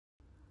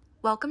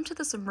Welcome to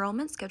this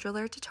Enrollment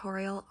Scheduler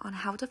tutorial on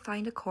how to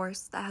find a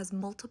course that has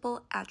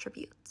multiple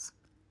attributes.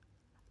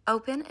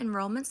 Open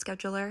Enrollment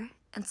Scheduler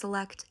and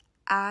select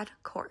Add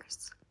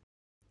Course.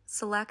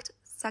 Select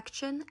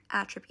Section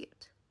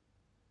Attribute.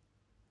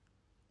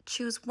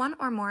 Choose one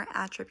or more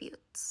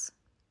attributes.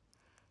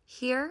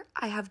 Here,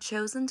 I have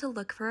chosen to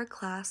look for a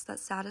class that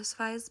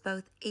satisfies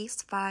both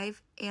ACE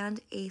 5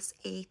 and ACE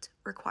 8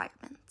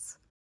 requirements.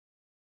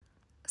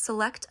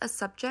 Select a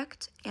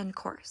subject and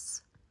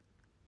course.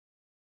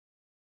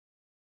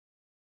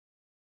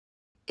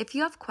 If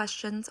you have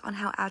questions on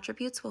how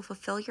attributes will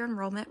fulfill your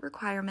enrollment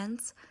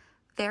requirements,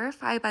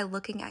 verify by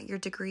looking at your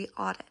degree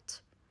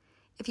audit.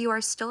 If you are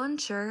still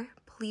unsure,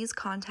 please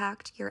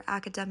contact your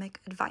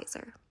academic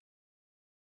advisor.